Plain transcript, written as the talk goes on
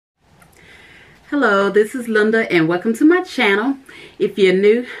Hello, this is Linda and welcome to my channel. If you're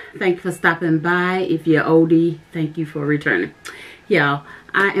new, thank you for stopping by. If you're oldie, thank you for returning. Y'all,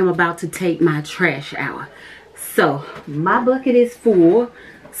 I am about to take my trash out. So, my bucket is full.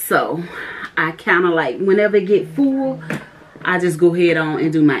 So, I kind of like, whenever it get full, I just go ahead on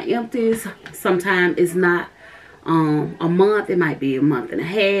and do my empties. Sometimes it's not a month, it might be a month and a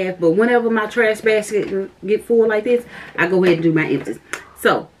half. But whenever my trash basket get full like this, I go ahead and do my empties.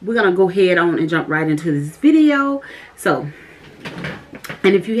 So, we're going to go ahead on and jump right into this video. So,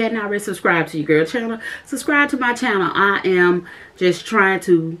 and if you hadn't already subscribed to your girl channel, subscribe to my channel. I am just trying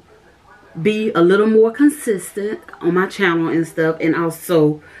to be a little more consistent on my channel and stuff. And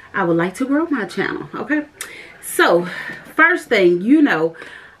also, I would like to grow my channel, okay? So, first thing, you know,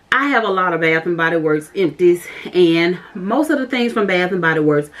 I have a lot of Bath & Body Works empties. And most of the things from Bath & Body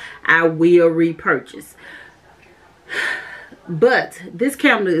Works, I will repurchase. But this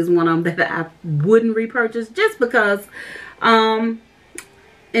candle is one of them that I wouldn't repurchase just because, and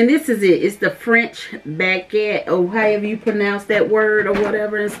this is it. It's the French baguette, or however you pronounce that word or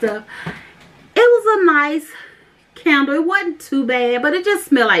whatever and stuff. It was a nice candle. It wasn't too bad, but it just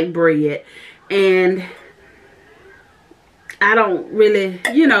smelled like bread. And I don't really,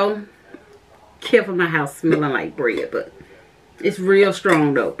 you know, care for my house smelling like bread. But it's real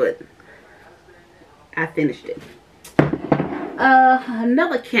strong though, but I finished it.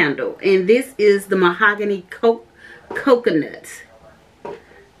 Another candle, and this is the mahogany coconut.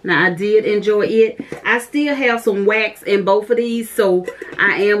 Now, I did enjoy it. I still have some wax in both of these, so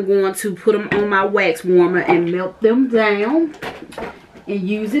I am going to put them on my wax warmer and melt them down and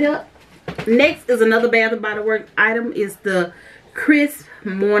use it up. Next is another Bath & Body Works item. Is the Crisp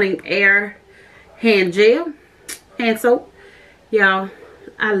Morning Air hand gel, hand soap. Y'all,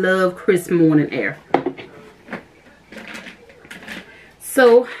 I love Crisp Morning Air.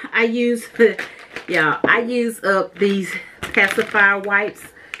 So I use, I use up these pacifier wipes.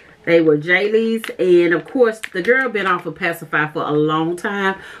 They were Jaylee's, and of course the girl been off of pacifier for a long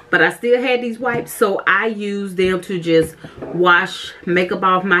time, but I still had these wipes, so I used them to just wash makeup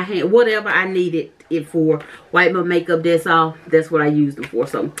off my hand, whatever I needed it for. Wipe my makeup, that's all. That's what I used them for.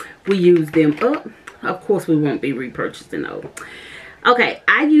 So we use them up. Of course we won't be repurchasing those. Okay,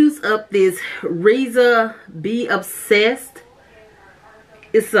 I use up this Reza Be Obsessed.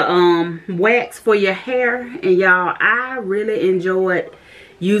 It's a wax for your hair, and y'all, I really enjoyed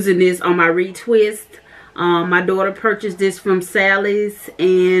using this on my retwist. My daughter purchased this from Sally's,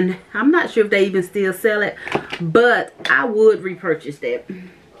 and I'm not sure if they even still sell it, but I would repurchase that.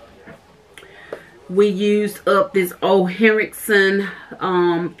 We used up this old Henriksen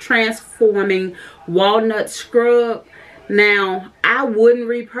transforming walnut scrub. Now, I wouldn't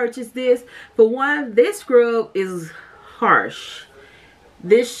repurchase this. For one, this scrub is harsh.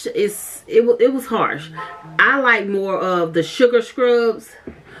 This is, it was harsh. I like more of the sugar scrubs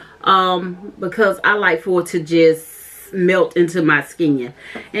because I like for it to just melt into my skin.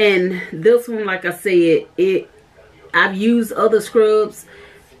 And this one, like I said, I've used other scrubs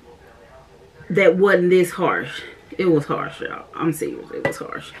that wasn't this harsh. It was harsh, y'all. I'm serious, it was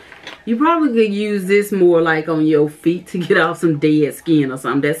harsh. You probably could use this more like on your feet to get off some dead skin or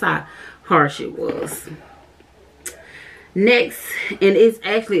something. That's how harsh it was. Next, and it's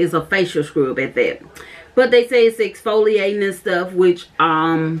actually a facial scrub at that, but they say it's exfoliating and stuff, which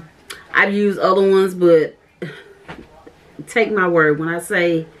I've used other ones, but take my word, when I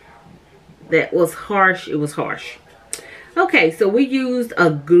say that was harsh, it was harsh. Okay, so we used a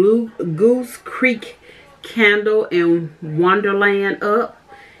Goose Creek candle in Wonderland up.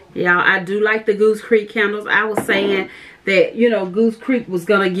 Y'all, I do like the Goose Creek candles. I was saying that, you know, Goose Creek was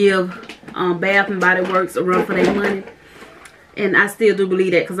gonna give Bath & Body Works a run for their money. And I still do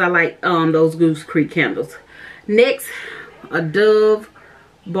believe that because I like those Goose Creek candles. Next, a Dove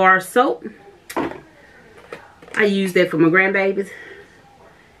bar soap. I use that for my grandbabies.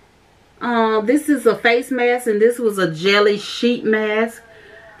 This is a face mask, and this was a jelly sheet mask.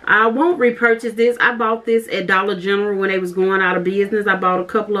 I won't repurchase this. I bought this at Dollar General when they was going out of business. I bought a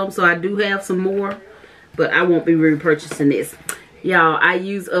couple of them, so I do have some more. But I won't be repurchasing this. Y'all, I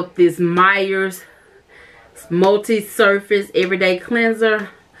use up this Myers multi-surface everyday cleanser.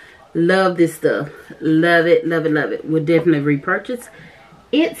 Love this stuff. Love it, love it, love it. Would definitely repurchase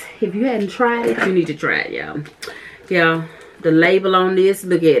it. If you hadn't tried it, you need to try it, y'all. Y'all, the label on this,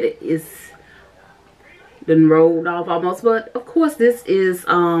 look at it. It's done rolled off almost, but of course this is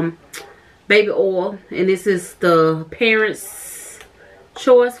baby oil, and this is the Parents'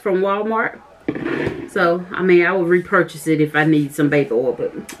 Choice from Walmart. So I mean, I will repurchase it if I need some baby oil,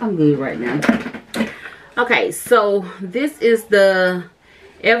 but I'm good right now. Okay, so this is the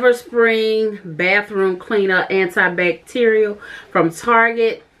Everspring bathroom cleaner antibacterial from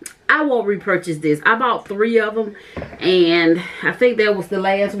Target. I won't repurchase this. I bought 3 of them, and I think that was the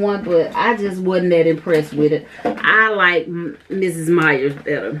last one, but I just wasn't that impressed with it. I like Mrs. Meyer's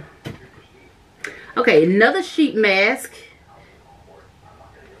better. Okay, another sheet mask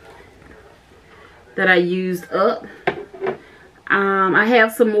that I used up. I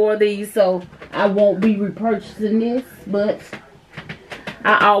have some more of these, so I won't be repurchasing this, but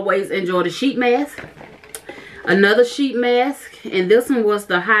I always enjoy the sheet mask. Another sheet mask, and this one was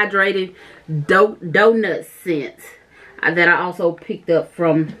the hydrating donut scent that I also picked up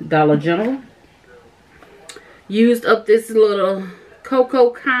from Dollar General. Used up this little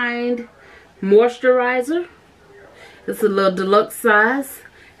Cocoa Kind moisturizer. It's a little deluxe size,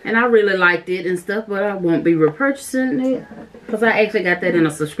 and I really liked it and stuff, but I won't be repurchasing it because I actually got that in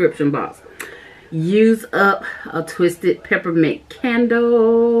a subscription box. Use up a Twisted Peppermint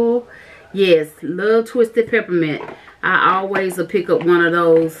candle. Yes, love Twisted Peppermint. I always pick up one of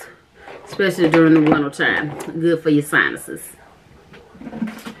those, especially during the winter time. Good for your sinuses.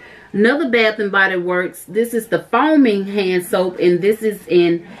 Another Bath and Body Works. This is the foaming hand soap, and this is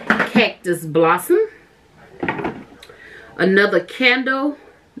in Cactus Blossom. Another candle,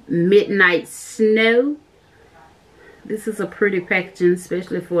 Midnight Snow. This is a pretty packaging,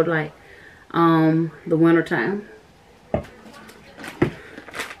 especially for like the winter time.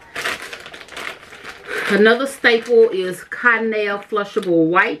 Another staple is Cottonelle flushable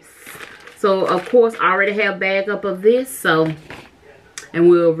wipes. So of course I already have a bag up of this, so and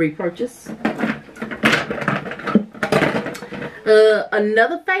we'll repurchase.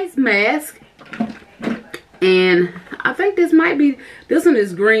 Another face mask, and I think this might be, this one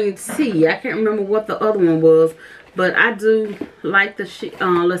is green tea. I can't remember what the other one was, but I do like the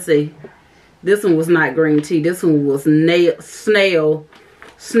let's see, this one was not green tea, this one was snail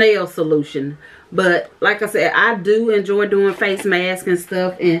solution. But like I said, I do enjoy doing face masks and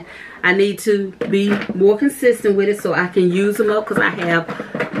stuff, and I need to be more consistent with it so I can use them up, because I have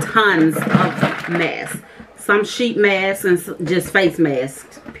tons of masks. Some sheet masks and just face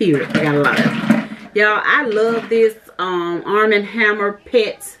masks, period. I got a lot of them. Y'all, I love this Arm & Hammer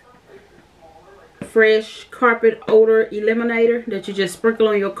Pet Fresh Carpet Odor Eliminator that you just sprinkle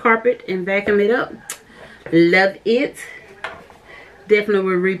on your carpet and vacuum it up. Love it. Definitely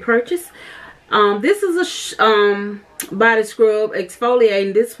will repurchase. This is a body scrub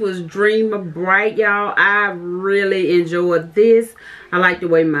exfoliating. This was Dream Bright, y'all. I really enjoyed this. I like the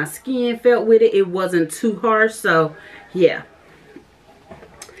way my skin felt with it. It wasn't too harsh, so yeah.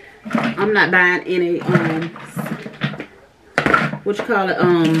 I'm not buying any what you call it,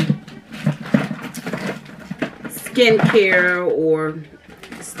 skincare or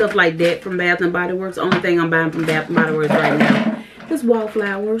stuff like that from Bath and Body Works. Only thing I'm buying from Bath and Body Works right now is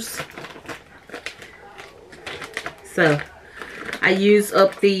Wallflowers. So I use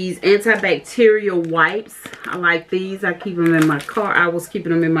up these antibacterial wipes. I like these. I keep them in my car. I was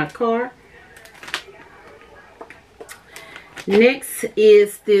keeping them in my car. Next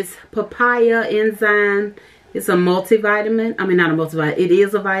is this papaya enzyme. It's a multivitamin. I mean, not a multivitamin. It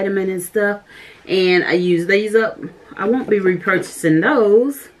is a vitamin and stuff. And I use these up. I won't be repurchasing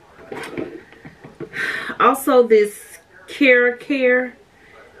those. Also, this Care.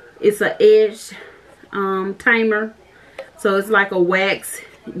 It's an edge timer. So it's like a wax.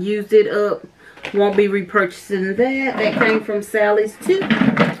 Used it up. Won't be repurchasing that. That came from Sally's too.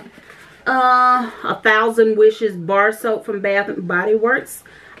 1,000 Wishes bar soap from Bath and Body Works.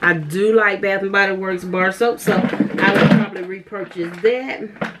 I do like Bath and Body Works bar soap, so I will probably repurchase that.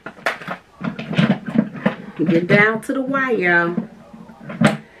 Get down to the wire, y'all.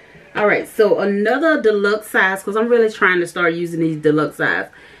 Alright, so another deluxe size, because I'm really trying to start using these deluxe size.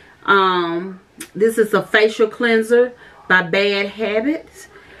 This is a facial cleanser by Bad Habits.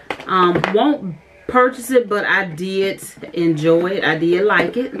 Won't purchase it, but I did enjoy it. I did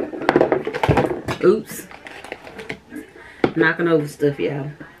like it. Oops. Knocking over stuff, y'all.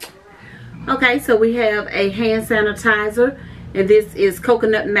 Okay, so we have a hand sanitizer, and this is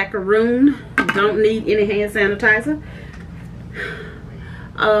coconut macaroon. Don't need any hand sanitizer.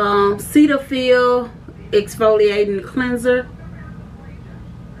 Cetaphil exfoliating cleanser,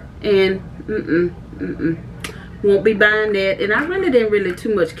 and won't be buying that. And I really didn't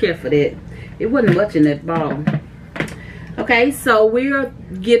too much care for that. It wasn't much in that bottle. Okay, so we're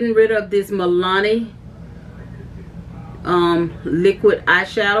getting rid of this Milani liquid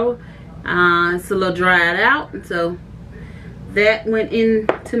eyeshadow. It's a little dried out, so that went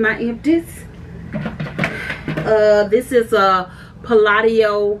into my empties. This is a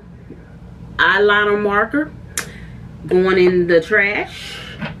Palladio eyeliner marker, going in the trash.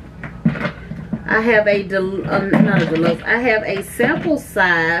 I have a not a deluxe. I have a sample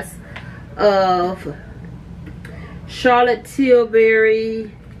size of Charlotte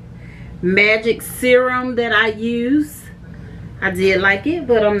Tilbury Magic Serum that I use. I did like it,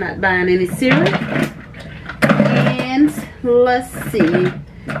 but I'm not buying any serum. And let's see,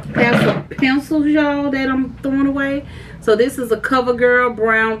 have some pencils, y'all, that I'm throwing away. So this is a CoverGirl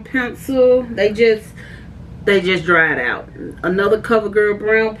brown pencil. They just dried out. Another CoverGirl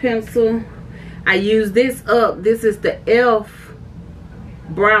brown pencil. I use this up. This is the e.l.f.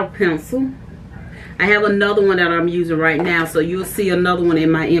 brow pencil. I have another one that I'm using right now, so you'll see another one in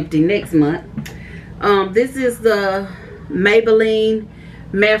my empty next month. This is the Maybelline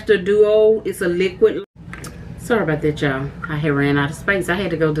Master Duo. It's a liquid. Sorry about that, y'all. I had ran out of space. I had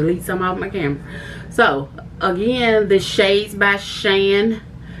to go delete some off my camera. So again, the Shades by Shan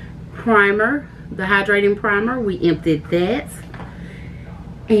primer, the hydrating primer, we emptied that.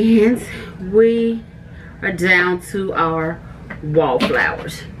 And we are down to our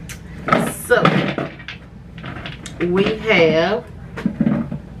wallflowers. So we have,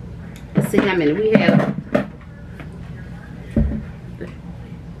 let's see how many we have.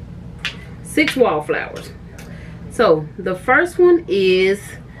 6 wallflowers. So the first one is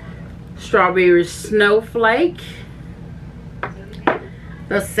Strawberry Snowflake.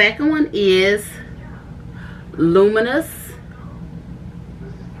 The second one is Luminous.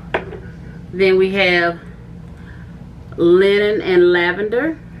 Then we have Linen and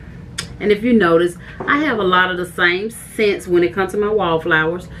Lavender. And if you notice, I have a lot of the same scents when it comes to my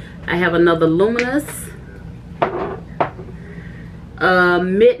wallflowers. I have another Luminous,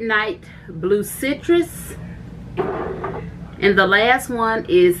 Midnight Blue Citrus, and the last one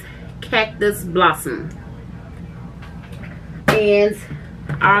is Cactus Blossom. And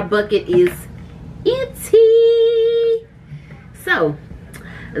our bucket is empty. So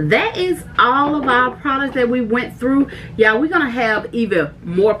that is all of our products that we went through. Y'all, we're gonna have even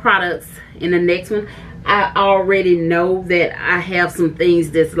more products in the next one. I already know that I have some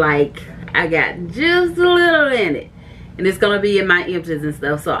things that's like I got just a little in it, and it's gonna be in my empties and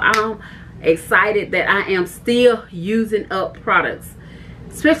stuff. So I'm excited that I am still using up products,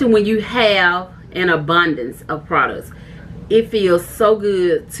 especially when you have an abundance of products. It feels so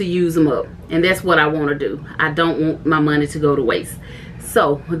good to use them up, and that's what I want to do. I don't want my money to go to waste.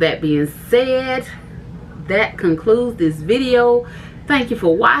 So with that being said, that concludes this video. Thank you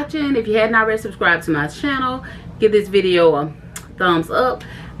for watching. If you hadn't already subscribed to my channel, give this video a thumbs up.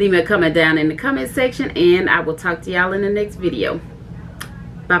 Leave me a comment down in the comment section, and I will talk to y'all in the next video.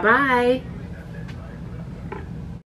 Bye bye.